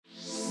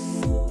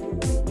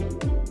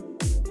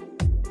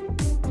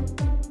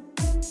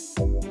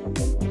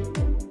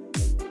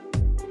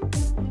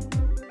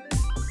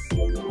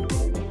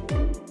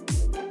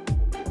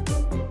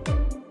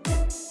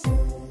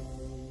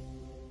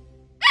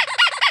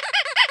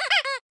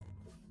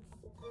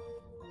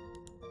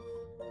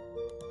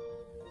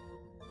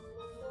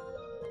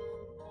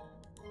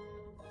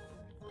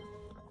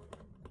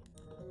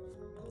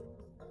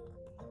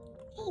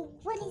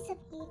What is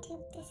up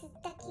YouTube, this is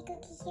Ducky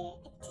Cookie here,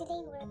 and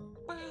today we're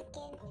back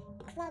in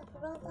Club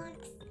Roblox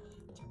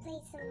to play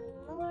some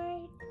more,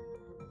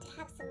 to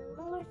have some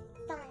more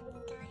fun,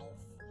 guys.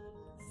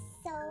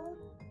 So,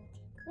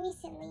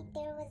 recently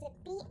there was a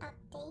bee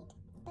update,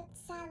 but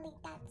sadly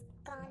that's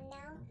gone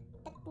now.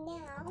 But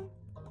now,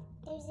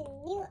 there's a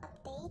new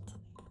update.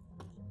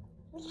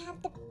 We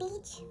have the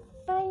beach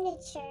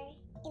furniture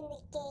in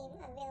the game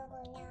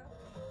available now.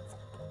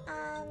 So,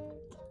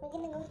 we're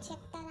gonna go check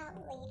that out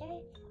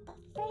later. But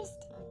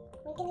first,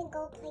 we're gonna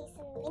go play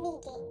some mini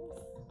games.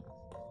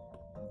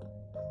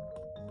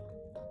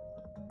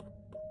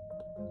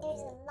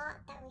 There's a lot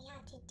that we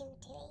have to do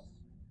today.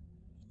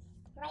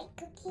 Right,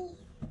 Cookie?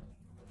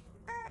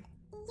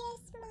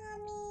 Yes,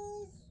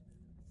 Mommy.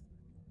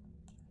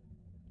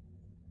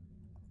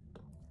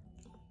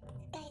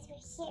 Guys,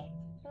 we're here.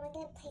 And we're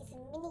gonna play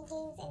some mini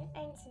games and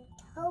earn some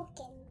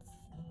tokens.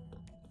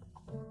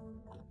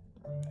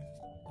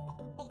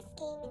 Next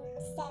game in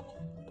 7,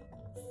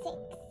 6,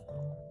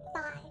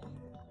 5,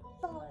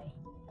 4,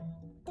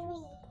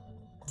 3,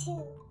 2,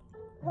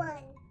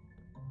 1.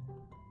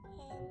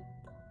 And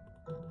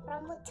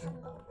Rumble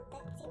Tumble.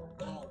 Let's see what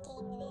kind of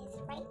game it is.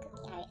 Right,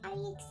 Cookie? Are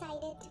you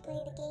excited to play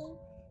the game?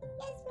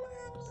 Yes,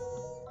 Mommy!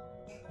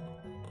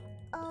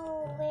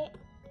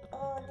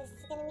 Oh, this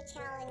is gonna be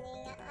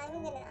challenging. I'm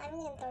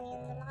gonna throw you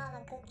in the lava,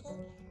 Cookie.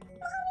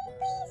 Mommy,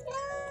 please, no!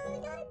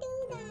 Don't do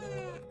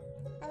that!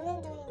 I'm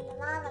gonna throw you in the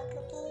lava,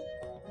 Cookie.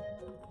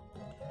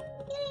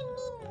 You're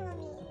mean,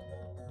 Mommy.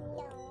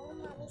 No,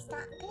 Mommy's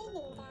not gonna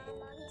do that.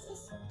 Mommy's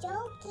just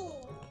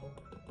joking.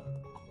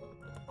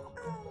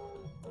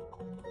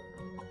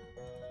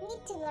 You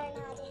need to learn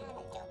how to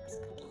handle jokes,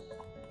 Cookie.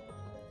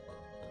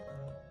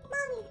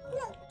 Mommy,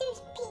 look,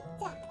 there's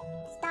pizza.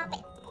 Stop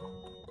it.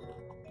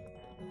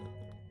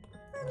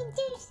 Mommy,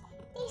 there's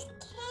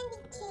candy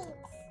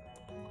canes.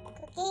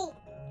 Cookie,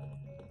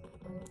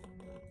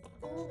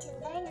 you need to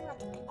learn how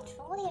to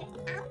control your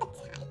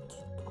appetite.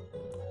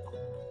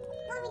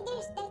 Mommy,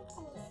 there's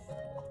duckies.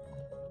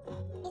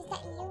 Is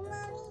that you,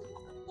 Mommy?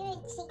 You're a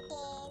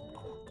chicken.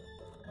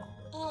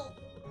 Hey,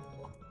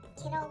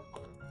 kiddo,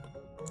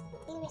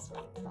 be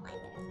respectful. I'm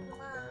your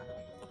mom.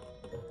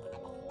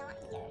 I'm not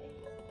your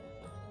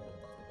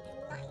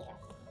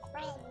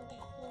friend.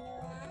 You know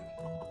that?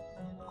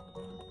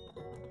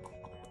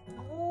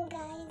 Oh,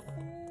 guys.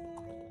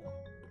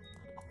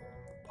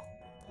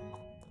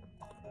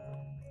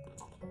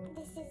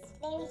 This is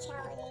very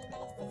challenging,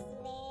 guys. This is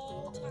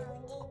very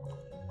challenging.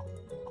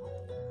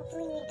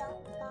 Hopefully we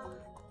don't fall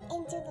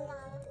into the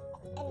lava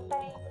and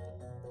burn.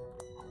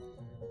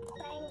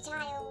 Burn,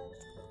 child.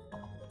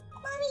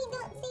 Mommy,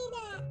 don't say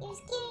that. You're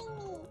scaring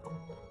me.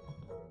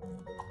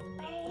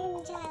 Burn,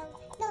 child.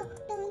 No.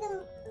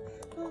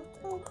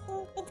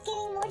 Oh, it's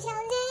getting more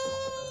challenging.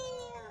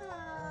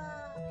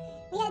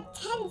 We had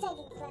 10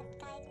 seconds left,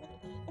 guys.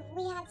 If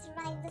we had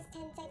survived this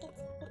 10 seconds,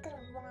 we could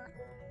have won.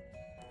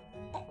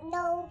 But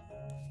no,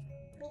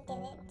 we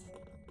didn't.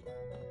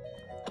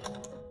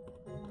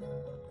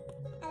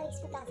 At least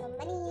we got some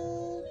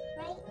money,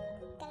 right?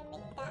 Gotta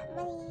make that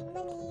money.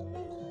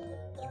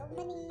 Yo,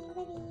 money.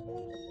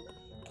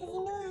 Cause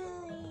you know how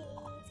it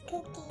is,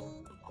 Cookie.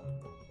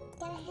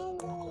 Gotta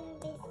handle your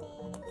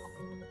business.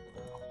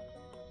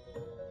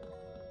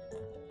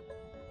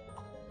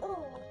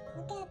 Ooh,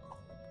 look at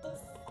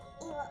this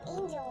evil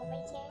angel over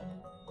here.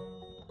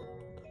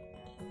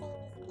 His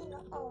name is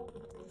Evil. Oh,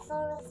 the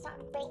floor will start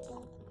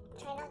breaking.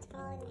 Try not to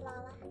fall in the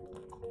lava.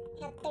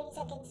 You have 30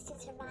 seconds to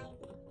survive.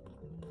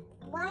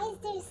 Why is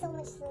there so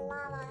much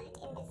lava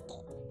in this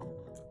game?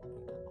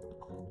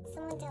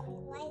 Someone tell me,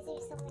 why is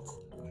there so much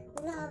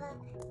lava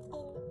in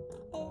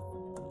this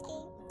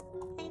game?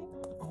 I'm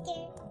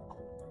scared.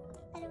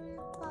 I don't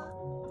want to fall.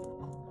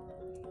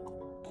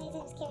 Guys,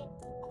 I'm scared.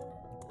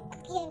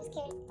 Cookie, I'm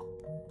scared.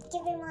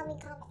 Give your mommy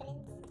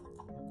confidence.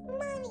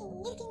 Mommy,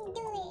 you can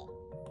do it.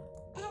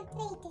 I have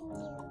faith in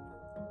you.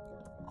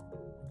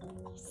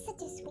 You're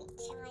such a sweet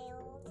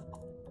child.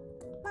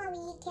 Mommy,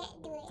 you can't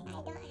do it. I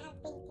don't have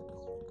faith in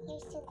you. You're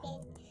stupid.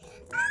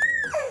 Ah!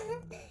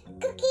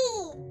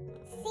 Cookie!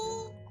 See?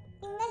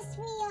 You messed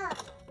me up.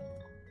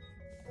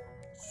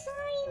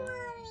 Sorry,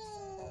 Mommy.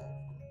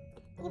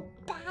 You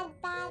bad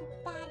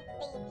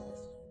baby.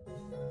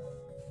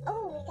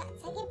 Oh, we got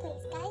second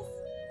place, guys.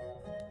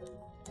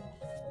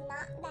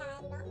 Not bad.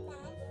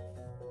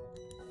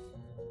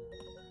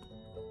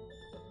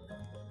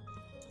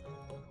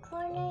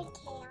 Corner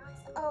chaos.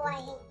 Oh, I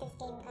hate this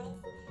game, guys.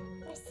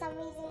 For some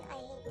reason, I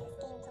hate this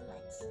game so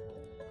much.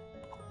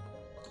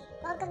 Okay,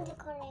 welcome to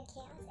Corner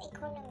Chaos. A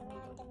corner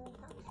randomly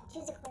found.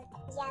 Choose a color.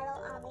 Yellow,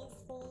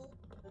 obviously.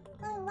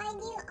 Oh, why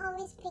do you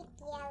always pick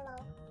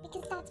yellow?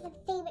 Because that's my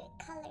favorite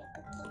color,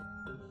 Cookie.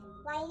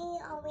 Why do you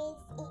always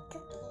eat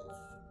cookies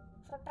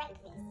for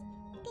breakfast?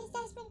 Because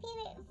that's my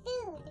favorite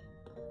food.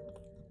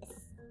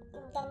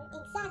 Then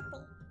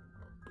exactly.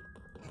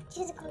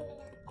 Choose a color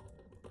now.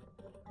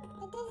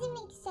 That doesn't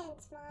make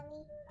sense,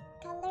 Mommy.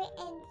 Color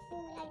and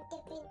food are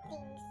different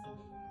things.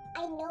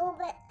 I know,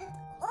 but...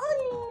 Oh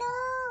no!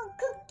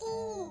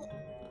 Cookie!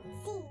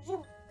 See, you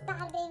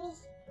bad baby.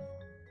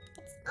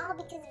 all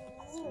because of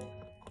you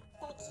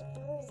that I keep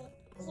losing.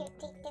 Here,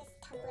 take this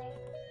tumbler.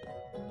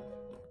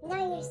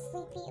 Now you're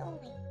sleepy. Oh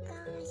my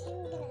gosh, I'm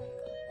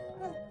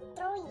gonna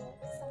throw you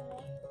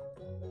somewhere.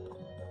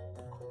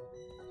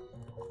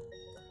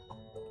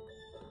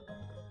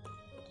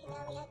 Okay,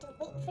 now we have to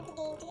wait for the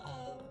game to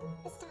end.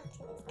 Let's talk to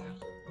this guy.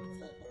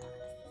 See if he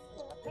talks. This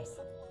evil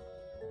person.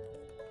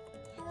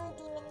 Hello,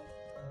 demon.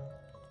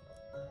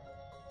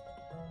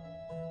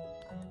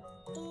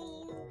 Do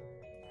you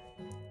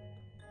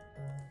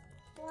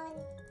want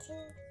to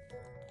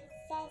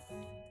possess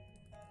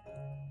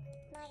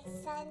my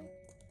son,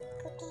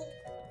 Cookie?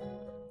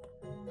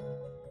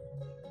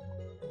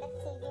 Let's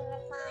see if he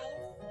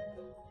replies.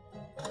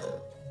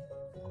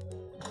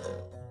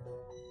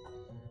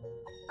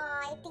 I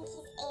think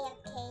he's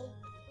AFK.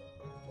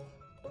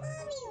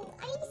 Mommy,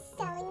 are you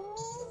selling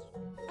me?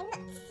 I'm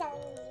not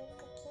selling you,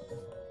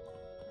 Cookie.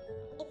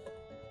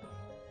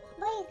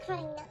 Why are you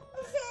crying now?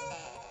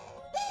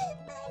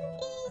 I'm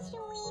really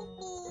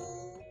sleepy.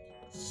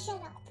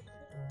 Shut up,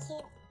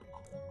 kid.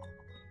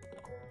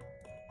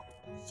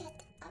 Shut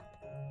up.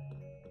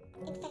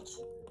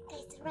 Infection.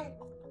 Guys, run.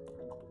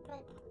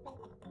 Run, run.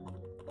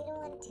 We don't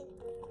want to.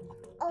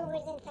 Oh,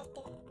 we're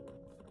infected.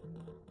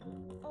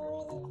 Oh,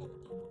 we're infected.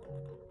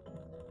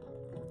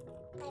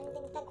 I'm the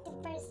infected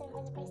person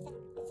for the first time.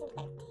 Let's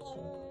infect him.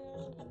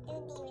 Infect the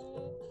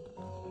demon.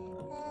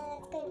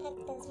 Let's go infect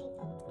those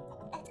people.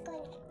 Let's go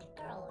infect the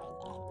girl over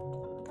there.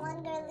 Come on,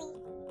 girly.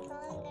 Come on,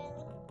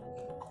 girly.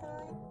 Come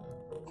on.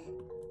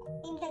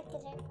 We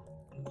infected her.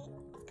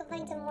 Let's go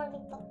find some more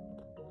people.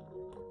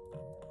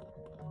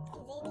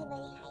 Is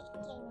anybody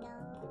hiding here? No.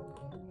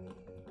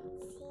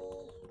 Let's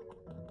see.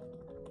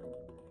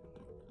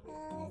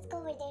 Let's go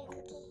over there,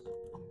 Cookie.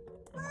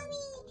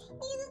 Mommy,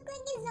 you look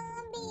like a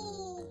zombie.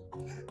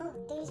 Oh,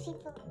 there's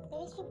people.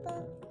 There's people.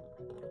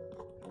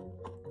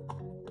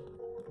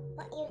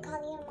 What, you're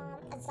calling your mom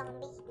a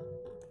zombie?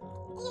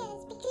 Yes,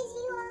 because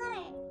you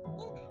are.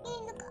 You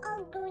look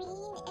all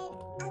green and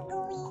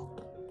ugly.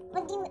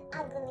 What do you mean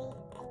ugly?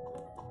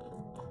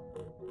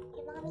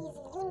 Your mommy is a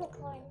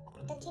unicorn.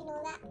 Don't you know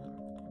that?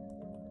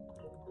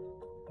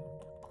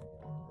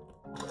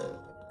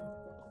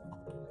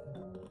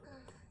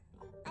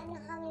 I don't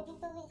know how many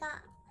people we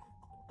got.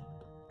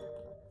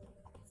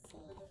 Let's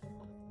see.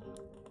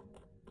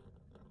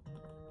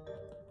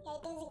 Yeah,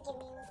 it doesn't give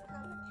me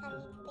how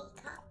many people we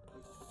got.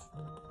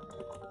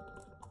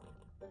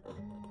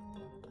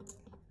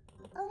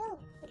 Oh no,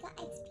 we got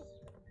XP.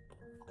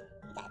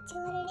 We got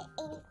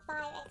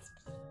 285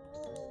 XP,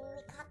 meaning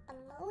we caught the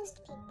most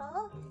people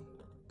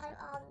out of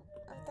all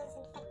of those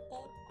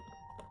infected.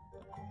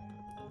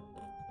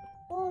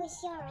 Oh, is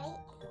she alright?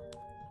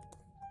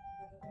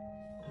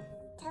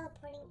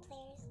 Teleporting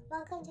players.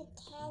 Welcome to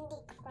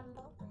Candy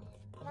Crumble.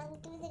 Run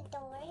through the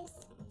doors.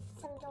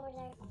 Some doors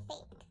are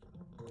fake.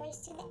 First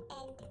to the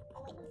end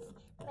wins.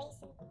 Race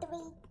in 3,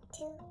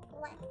 2,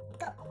 1,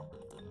 go!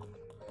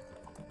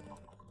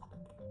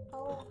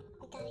 Oh,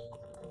 we got it.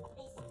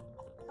 Race.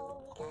 Oh,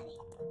 we got it.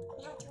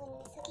 We have to win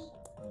this, okay?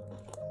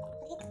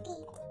 Okay,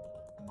 Cookie.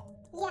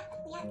 Yeah,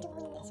 we have to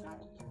win this,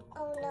 Mommy.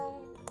 Oh no.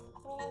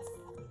 Yes.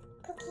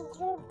 Cookie,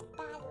 you're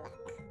bad luck.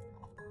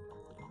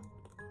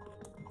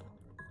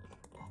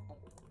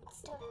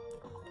 Store.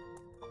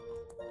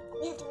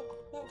 We have to win.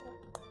 We have to win.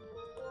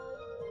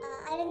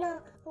 I don't know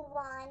who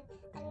won.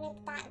 I don't know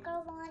if that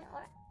girl won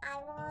or I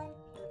won.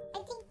 I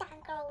think that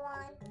girl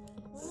won.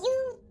 You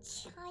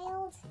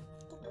child.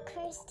 You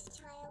cursed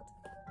child.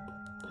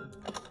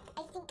 I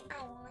think I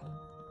won.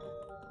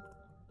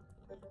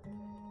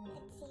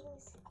 Let's see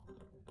who's...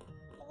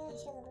 I'm gonna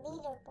show the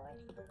leaderboard.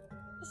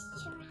 This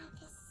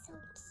giraffe is so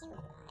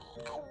cute.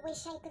 I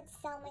wish I could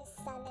sell my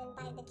son and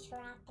buy the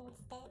giraffe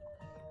instead.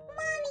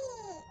 Mommy!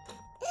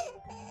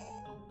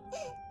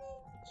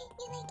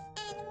 You like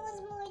animals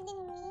more than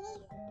me?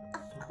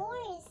 Of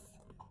course.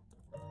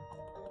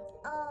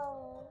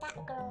 Oh, that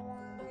girl won.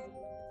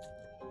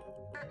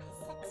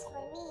 Sucks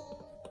for me.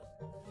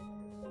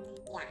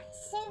 Yeah,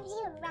 serves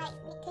you right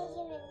because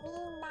you're a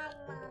mean bad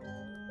mommy.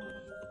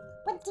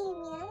 What do you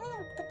mean? I'm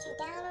gonna put you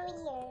down over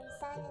here,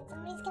 son, and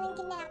somebody's gonna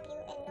kidnap you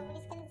and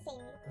nobody's gonna save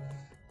you.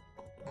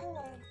 I'm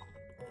gonna...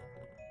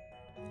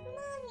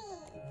 Mommy!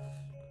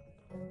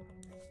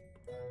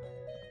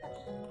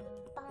 Okay,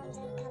 bombs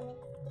are coming.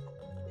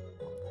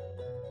 I'm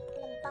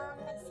gonna bomb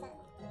my son.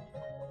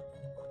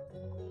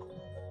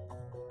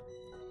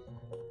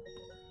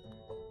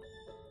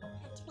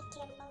 Have to be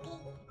careful, okay?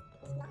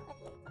 Let's not let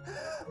them...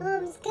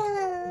 Bombs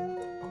come!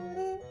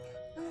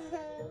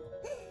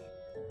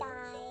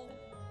 Died.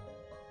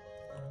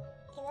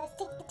 Okay, let's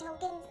take the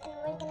tokens and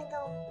we're gonna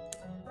go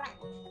run.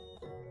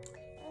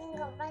 I'm gonna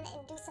go run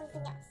and do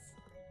something else.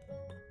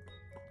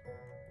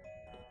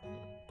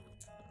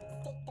 Let's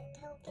take the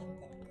tokens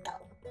and go.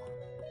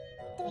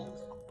 3,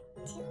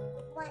 2,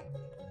 1.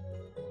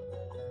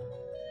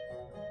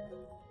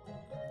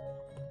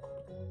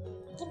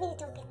 Give me the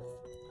tokens.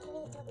 Give me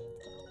the tokens.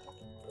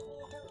 Give me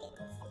the tokens.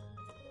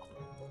 Give me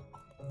the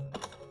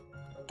tokens.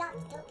 Got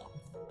the tokens.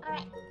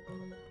 Alright.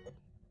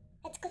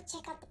 Let's go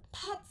check out the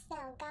pets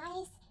now,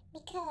 guys.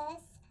 Because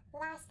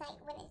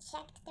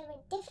checked, there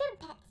were different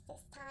pets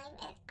this time,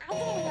 and I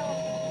didn't know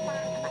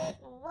that.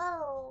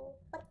 Whoa!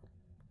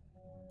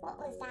 What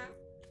was that?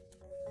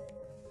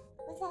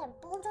 Was that a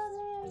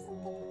bulldozer or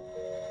something?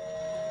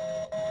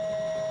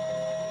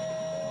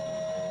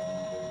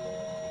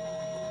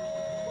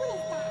 Who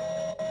is that?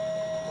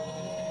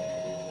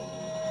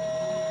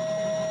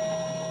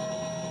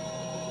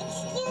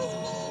 Excuse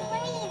me,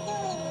 what are you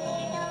doing,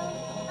 weirdo?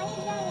 Why are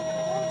you driving a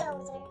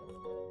bulldozer?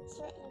 She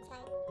went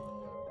inside.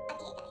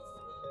 Okay, guys.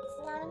 So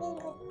now we're gonna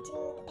go to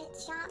the pet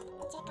shop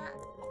and check out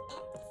the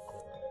pets.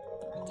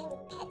 What type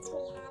of pets we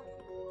have.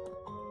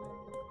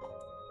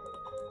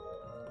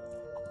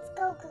 Let's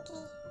go,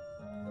 Cookie.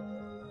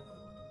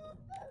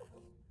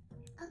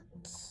 Okay.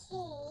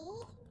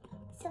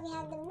 So we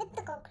have the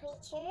mythical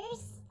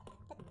creatures,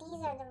 but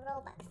these are the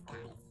Robux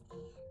guys.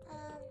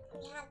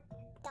 We have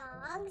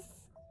dogs.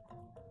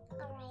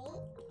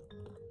 Alright.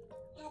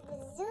 We have the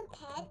zoo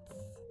pets.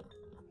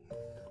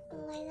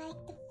 Oh, I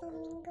like the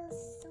flamingos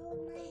so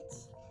much.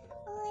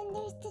 Oh, and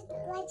there's the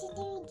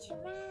legendary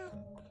giraffe.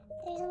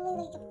 There's only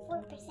like a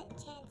 4%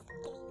 chance of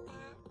getting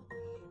that.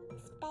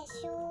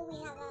 Special, we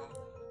have a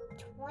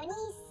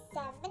 27%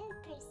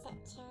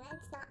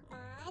 chance, not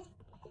bad.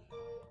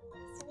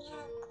 So we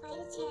have quite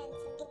a chance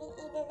of getting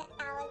either the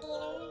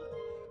alligator.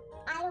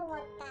 I don't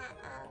want that,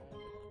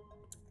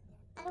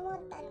 I don't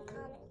want the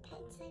uncommon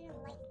pets. I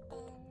don't like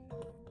them.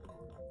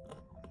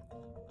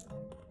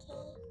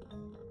 Okay.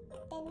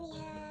 Then we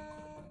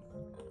have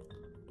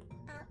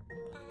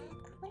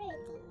Outback. What are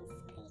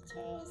these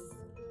creatures?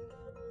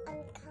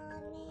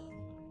 Uncommon,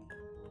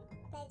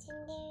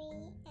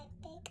 legendary,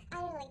 epic. I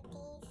don't like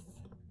these.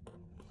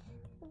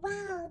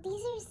 Wow,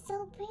 these are so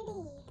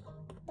pretty.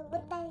 The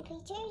woodland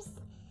creatures.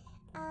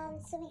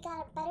 So we got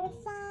a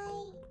butterfly,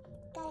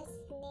 got a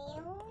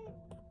snail,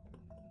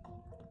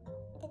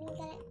 then we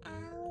got an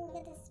owl, we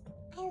got this.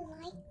 I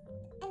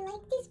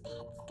like these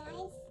pets,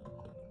 guys.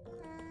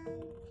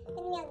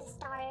 Then we have the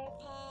starter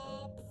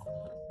pets,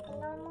 the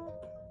normal,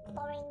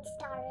 boring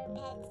starter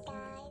pets,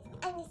 guys.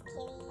 I'm just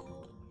kidding.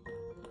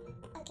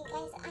 Okay,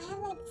 guys, I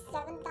have like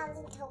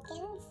 7,000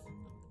 tokens.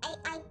 I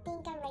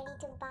think I'm ready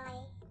to buy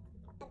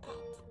a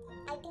pet.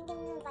 I think I'm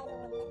gonna buy the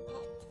woodland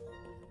pet.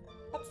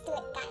 Let's do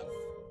it, guys.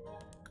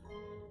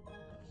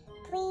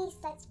 Please,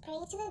 let's pray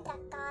to the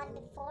duck god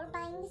before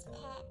buying this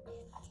pet.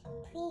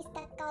 Please,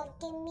 duck god,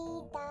 give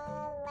me the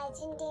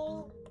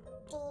legendary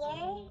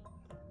deer,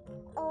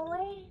 or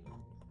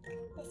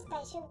the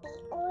special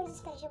bee, or the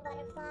special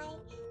butterfly,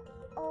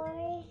 or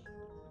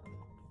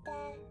the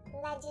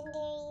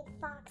legendary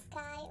fox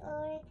guy,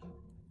 or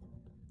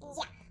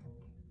yeah.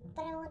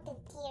 But I want the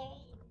deer,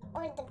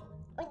 or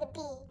the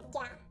bee,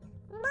 yeah.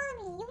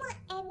 Mommy, you want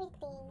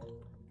everything.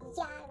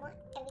 Yeah, I want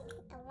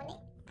everything. I want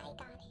it. I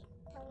got it.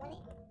 I want it.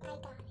 I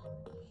got it.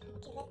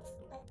 Okay, let's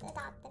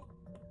adopt them.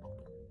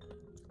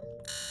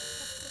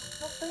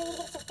 Hopefully we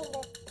get something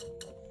good.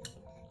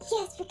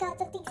 Yes, we got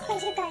something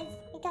special, guys.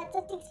 We got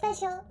something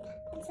special.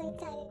 I'm so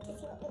excited to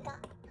see what we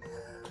got.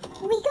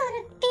 We got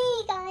a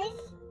bee, guys.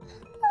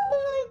 Oh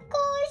my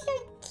gosh, I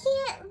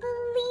can't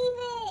believe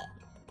it.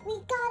 We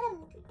got a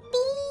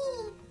bee.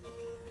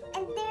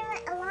 And then the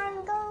alarm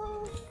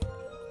goes.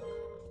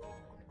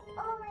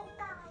 Oh my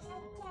gosh, I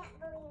can't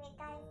believe it,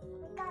 guys.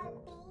 We got a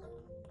bee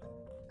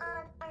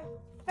on our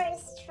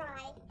first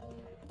try.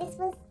 This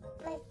was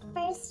my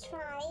first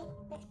try,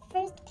 my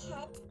first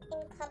pet in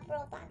Club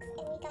Roblox,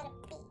 and we got a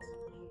bee.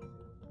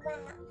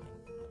 Wow.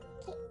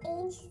 Okay,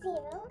 age 0.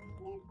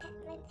 I'm gonna pet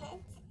my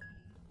pet.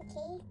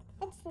 Okay,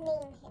 let's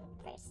name him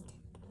first.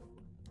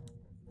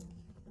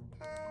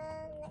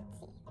 Let's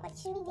see. What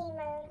should we name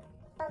our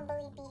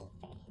Bumblebee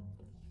for?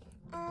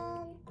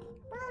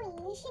 Mommy,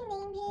 you should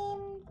name him.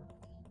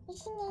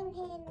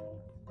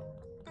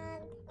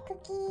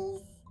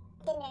 Cookie's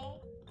dinner.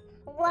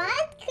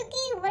 What?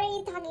 Cookie? What are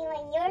you talking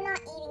about? You're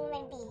not eating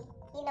my bee.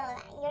 You know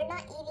that. You're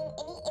not eating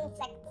any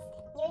insects.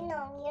 You're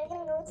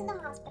gonna go to the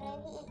hospital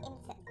and eat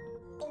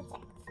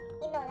insects.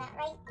 You know that,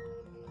 right?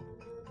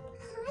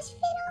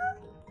 Hospital?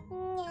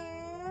 No.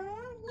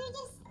 You're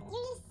just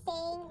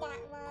saying that,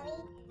 Mommy.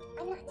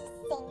 I'm not just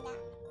saying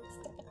that,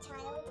 stupid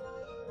child.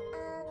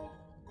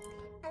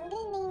 I'm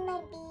gonna name my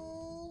bee.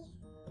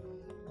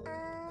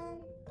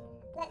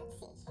 Let's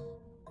see.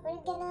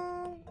 We're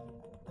gonna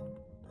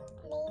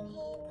name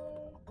him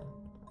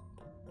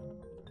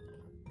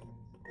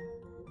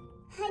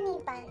Honey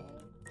Bun.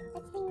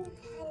 Let's name him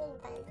Honey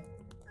Bun.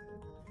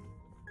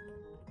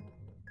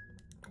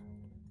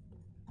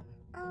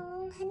 Oh,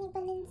 Honey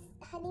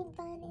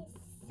Bun is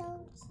so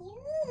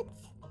cute.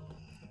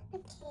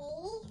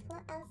 Okay,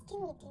 what else can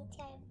we do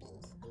to our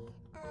bee?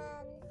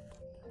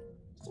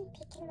 We can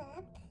pick him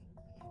up.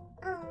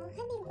 Oh,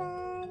 Honey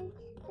Bun.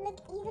 Look,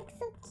 you look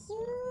so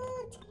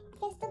cute.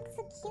 You guys look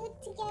so cute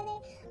together.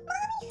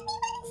 Mommy, Honey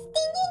Bun is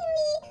stinging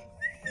me.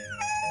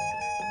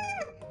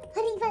 Ah!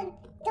 Honey Bun,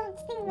 don't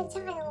sting my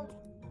child.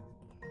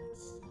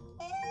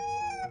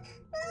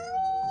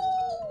 Mommy.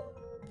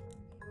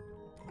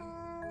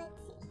 Let's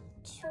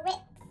see.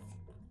 Tricks.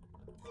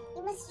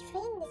 You must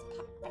train this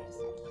pet first.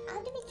 Okay, how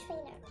do we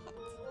train our pet?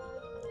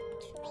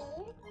 Train.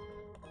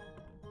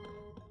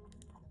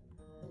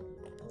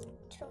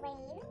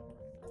 train.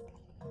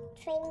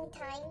 Training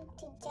time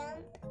to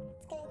jump.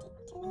 It's gonna take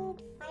 2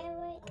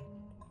 firework.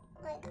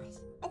 Oh my gosh.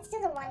 Let's do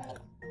the 1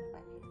 minute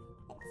one.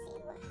 Let's see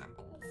what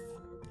happens.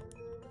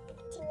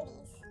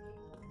 Activities.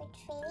 We're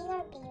training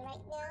our bee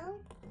right now.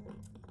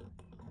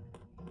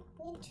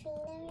 We're gonna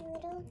train our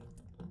little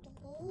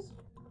bee.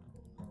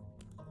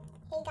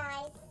 Hey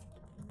guys.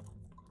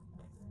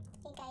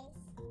 Hey guys.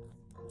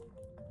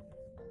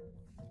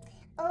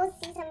 Oh,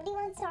 see, somebody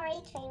wants to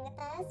already train with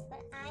us,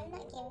 but I'm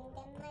not giving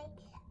them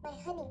my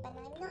honey bun.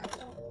 I'm not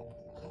giving them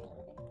my honey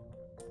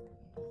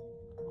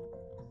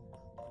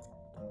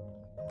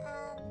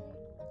bun.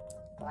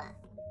 What?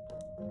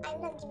 I'm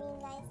not giving you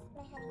guys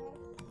my honey bun.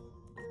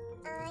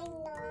 I'm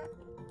not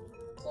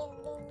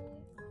giving.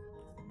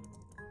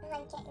 I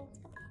can't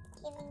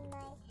giving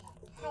my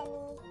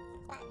honey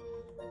bun.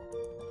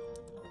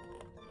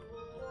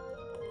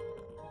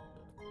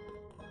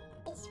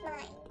 It's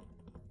mine.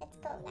 Let's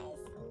go,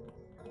 guys.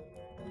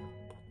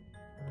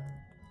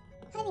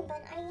 Honey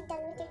bun, are you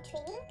done with your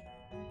training?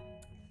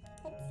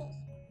 Let's see.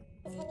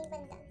 Is honey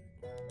bun done?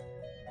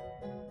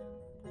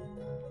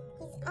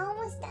 He's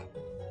almost done.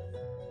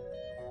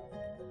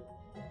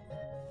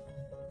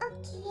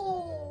 Okay,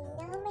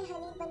 now my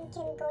honey bun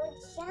can go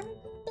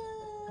jumping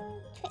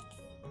tricks.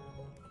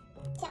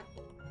 Jump.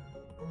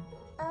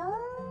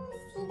 Oh,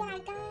 see that,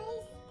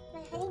 guys?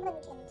 My honey bun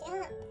can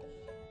jump.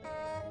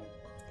 Pet.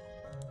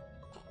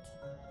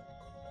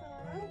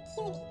 Aw,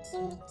 cutie,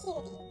 cutie,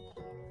 cutie.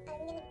 I'm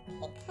gonna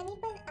pick honey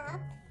bun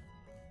up.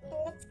 And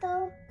let's go.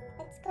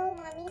 Let's go.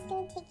 Mommy's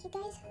gonna take you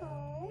guys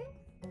home.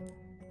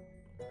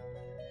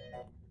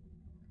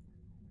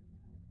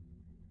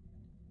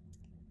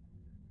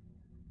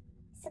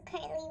 So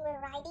currently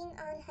we're riding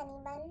on honey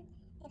bun.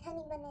 And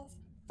honey bun is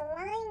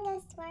flying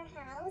us to our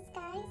house,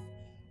 guys.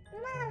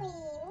 Mommy,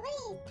 what are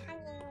you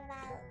talking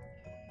about?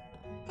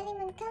 Honey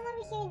bun, come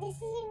over here. This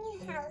is your new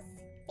house,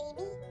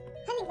 baby.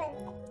 Honey bun,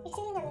 you're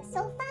sitting on the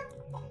sofa?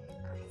 Oh,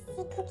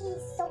 see, Cookie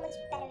is so much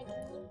better than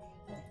you.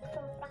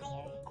 You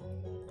crier.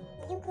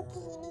 You, Cookie,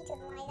 you need to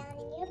lie down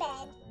in your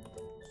bed.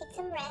 Take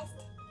some rest.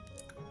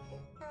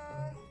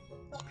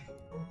 Yeah.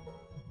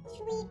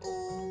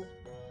 Sweetie.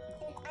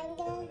 And I'm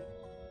gonna...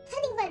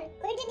 Honey bun,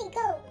 where did he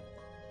go?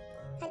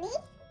 Honey?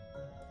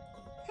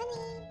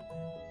 Honey?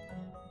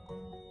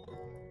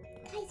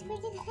 Guys, where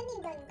did honey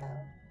bun go?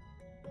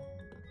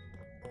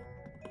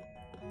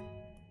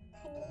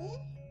 Honey?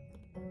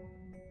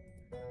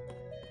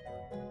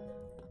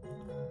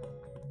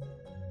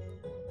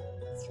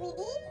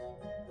 Sweetie?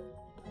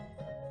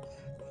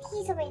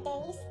 He's over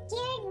there. You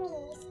scared me.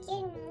 You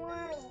scared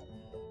mommy.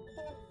 I'm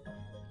gonna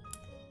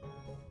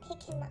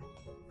pick him up.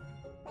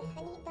 My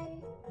honey bun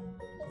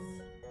is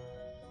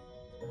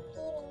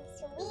feeling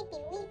so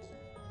weepy.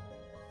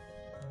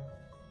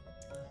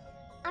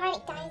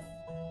 Alright, guys.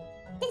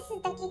 This is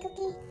Ducky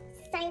Cookie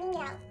signing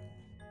out.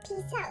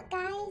 Peace out,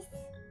 guys.